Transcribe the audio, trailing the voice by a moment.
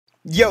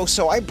Yo,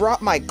 so I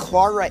brought my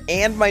Clara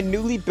and my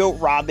newly built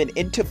Robin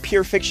into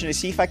Pure Fiction to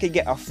see if I could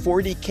get a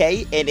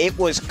 40k, and it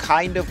was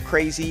kind of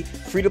crazy.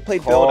 Free to play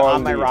build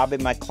on my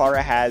Robin. My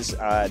Clara has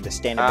the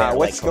standard banner.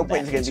 What skill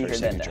point is going to be her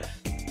signature?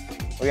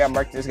 We got to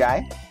mark this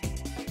guy.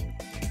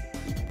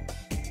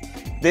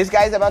 This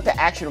guy's about to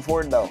action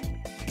forward though.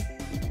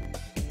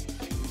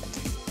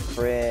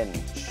 Cringe.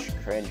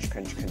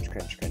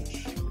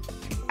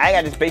 I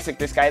got to just basic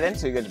this guy then,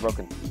 so he gets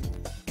broken.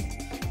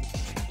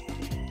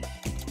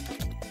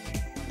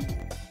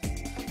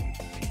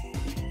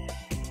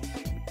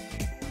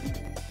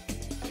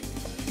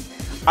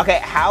 Okay,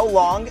 how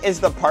long is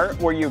the part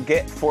where you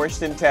get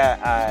forced into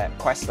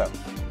quest though?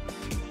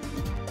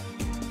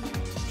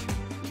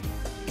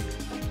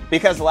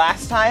 Because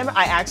last time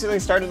I accidentally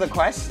started the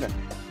quest,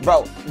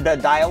 bro, the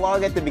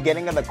dialogue at the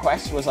beginning of the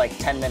quest was like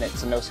 10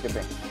 minutes and no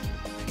skipping.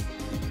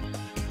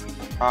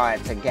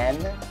 Alright, again.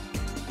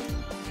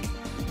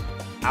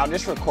 I'll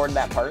just record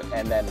that part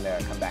and then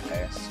come back, I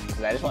guess.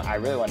 Because I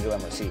really want to do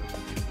MOC.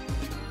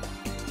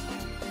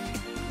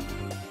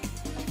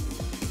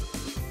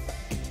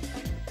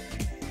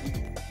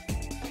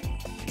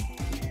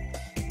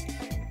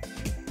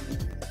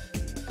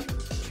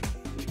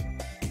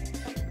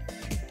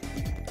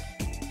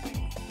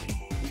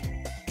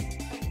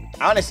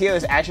 I want to see how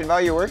this action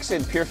value works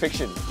in Pure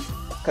Fiction,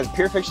 because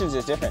Pure Fiction is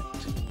just different.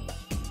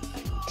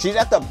 She's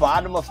at the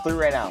bottom of 3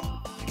 right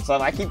now, so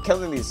if I keep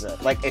killing these,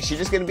 like, is she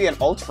just gonna be an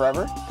ult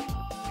forever?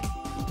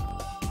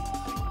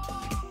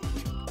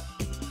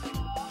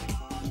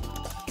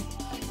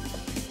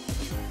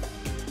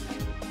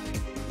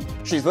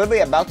 She's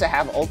literally about to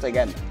have ult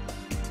again.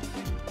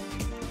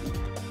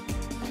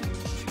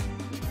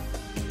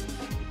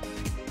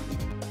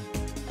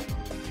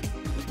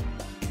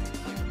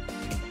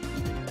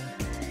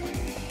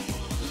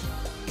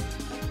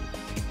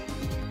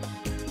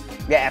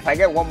 Yeah, if I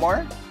get one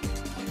more.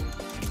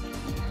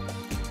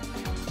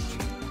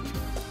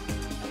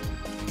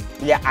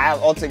 Yeah,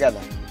 I'll ult together.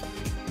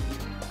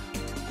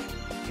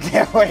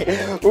 Yeah,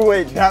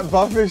 wait, that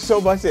buff is so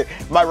busted.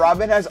 My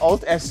Robin has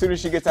ult as soon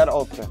as she gets out of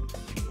ult.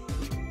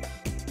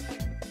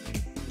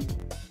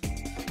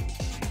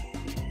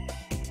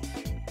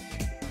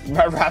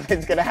 My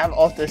Robin's gonna have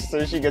ult as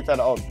soon as she gets out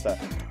of ult.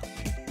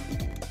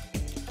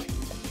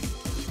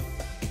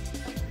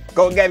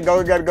 Go again.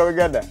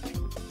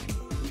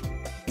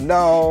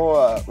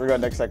 No, we're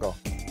going next cycle.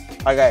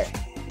 Okay.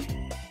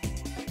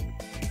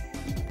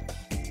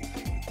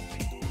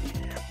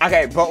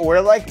 Okay, but we're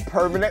like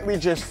permanently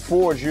just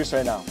full of juice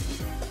right now.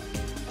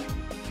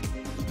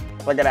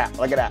 Look at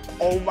that.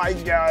 Oh my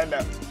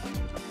god.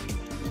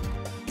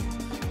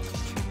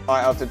 Oh,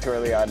 I ulted too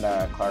early on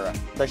Clara.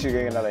 Thought she was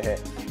getting another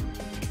hit.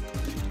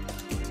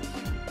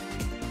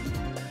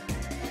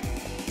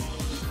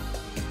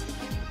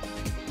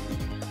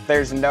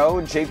 There's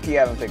no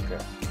JP, I don't think.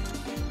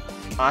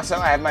 Also,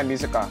 I have my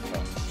music off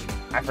though.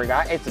 I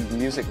forgot it's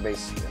music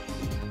based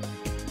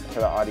for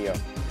the audio.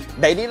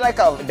 They need like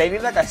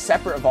a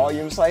separate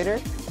volume slider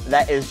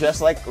that is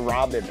just like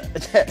Robin.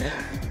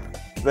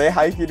 They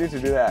hike you to do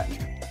that.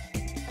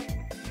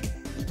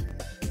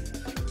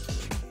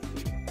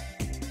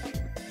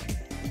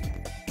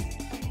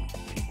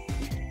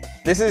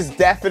 This is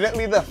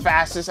definitely the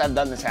fastest I've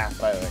done this half,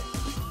 by the way.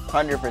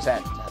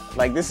 100%.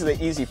 Like, this is an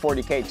easy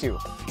 40k too.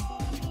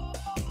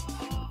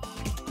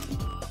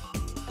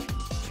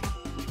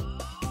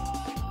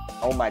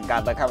 Oh my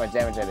god, look how much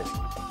damage that is.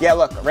 Yeah,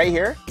 look, right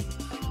here.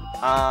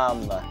 I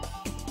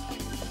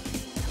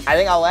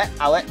think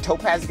I'll let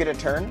Topaz get a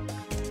turn.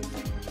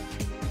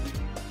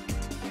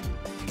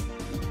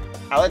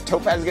 I'll let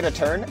Topaz get a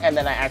turn, and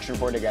then I action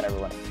forward again,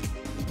 everyone.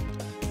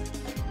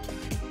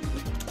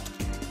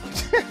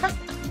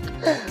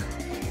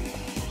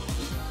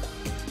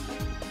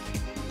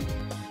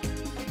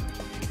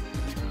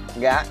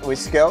 Yeah, with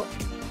skill.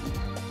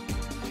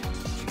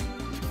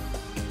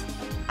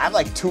 I have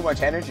like too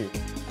much energy.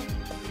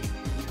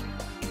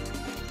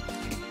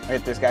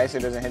 Hit this guy so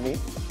it doesn't hit me.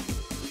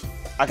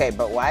 Okay,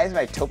 but why is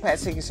my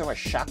Topaz taking so much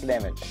shock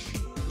damage?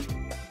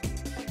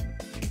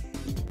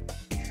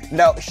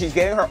 No, she's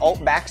getting her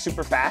ult back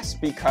super fast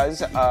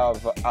because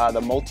of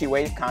the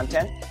multi-wave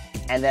content.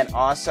 And then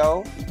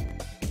also,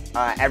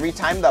 every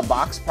time the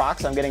box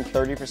procs, I'm getting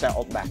 30%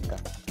 ult back.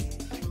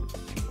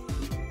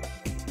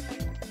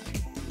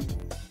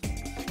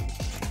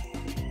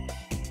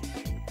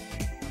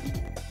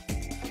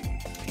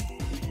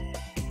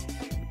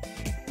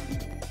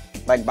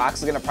 Like, box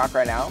is gonna proc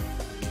right now.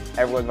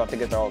 Everyone's about to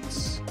get their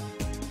ults.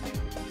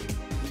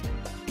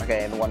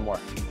 Okay, and one more.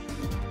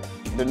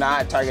 Do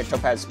not target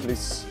Topaz,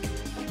 please.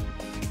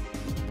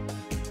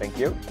 Thank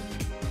you.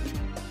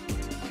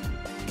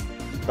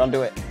 Don't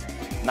do it.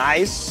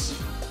 Nice.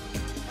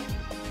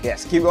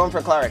 Yes, keep going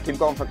for Clara. Keep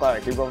going for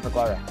Clara. Keep going for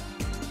Clara.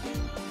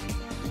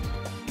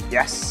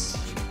 Yes.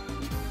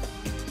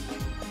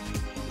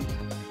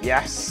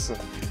 Yes.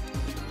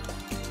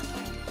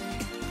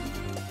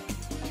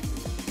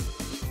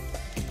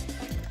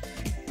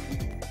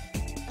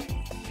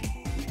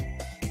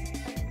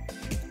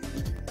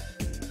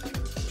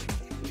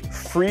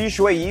 free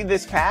Joyeux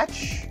this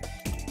patch?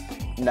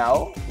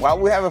 No. Well,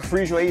 we have a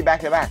free Joyeux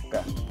back-to-back.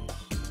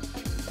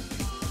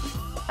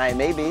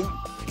 Maybe.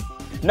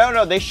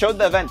 No, they showed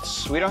the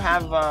events. We don't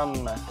have,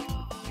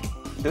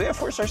 do we have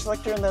 4-star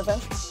selector in the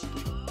events?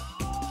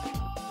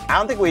 I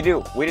don't think we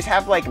do. We just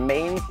have, like,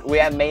 we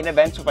have main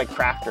events with, like,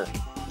 crafter.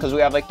 Because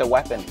we have, like, the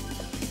weapon.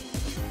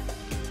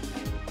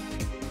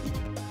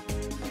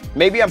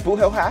 Maybe on Boot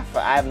Hill half?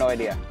 I have no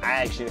idea.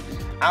 I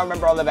don't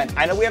remember all the events.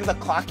 I know we have the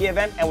Clocky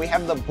event, and we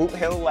have the Boot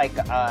Hill, like,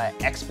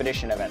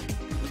 expedition event.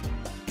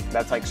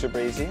 That's, like, super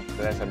easy,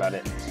 but that's about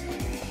it.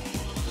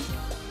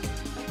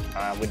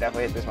 We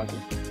definitely hit this monkey.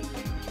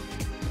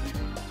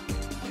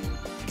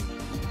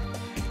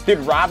 Dude,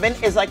 Robin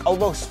is, like,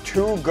 almost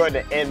too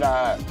good in,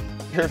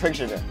 Pure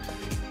Fiction.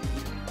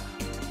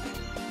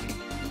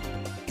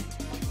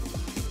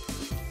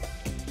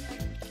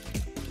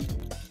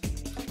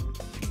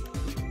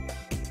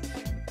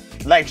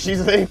 Like,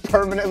 she's like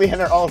permanently in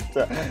her ult.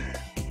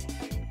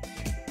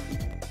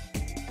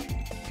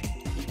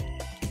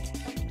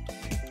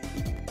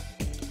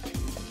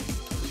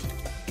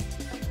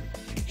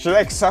 She's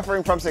like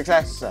suffering from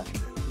success.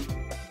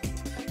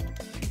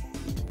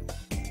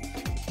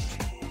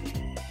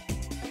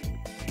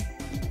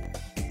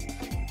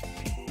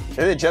 Is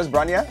it just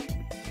Bronya?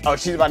 Oh,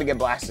 she's about to get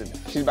blasted.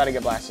 She's about to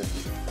get blasted.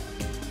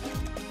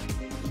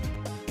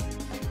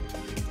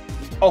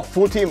 Oh,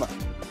 full team.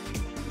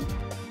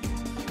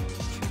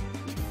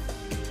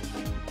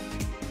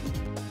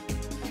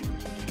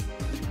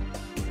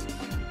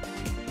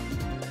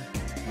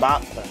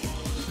 Bop.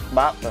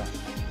 Bop.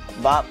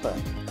 Bop.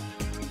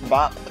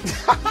 Bop.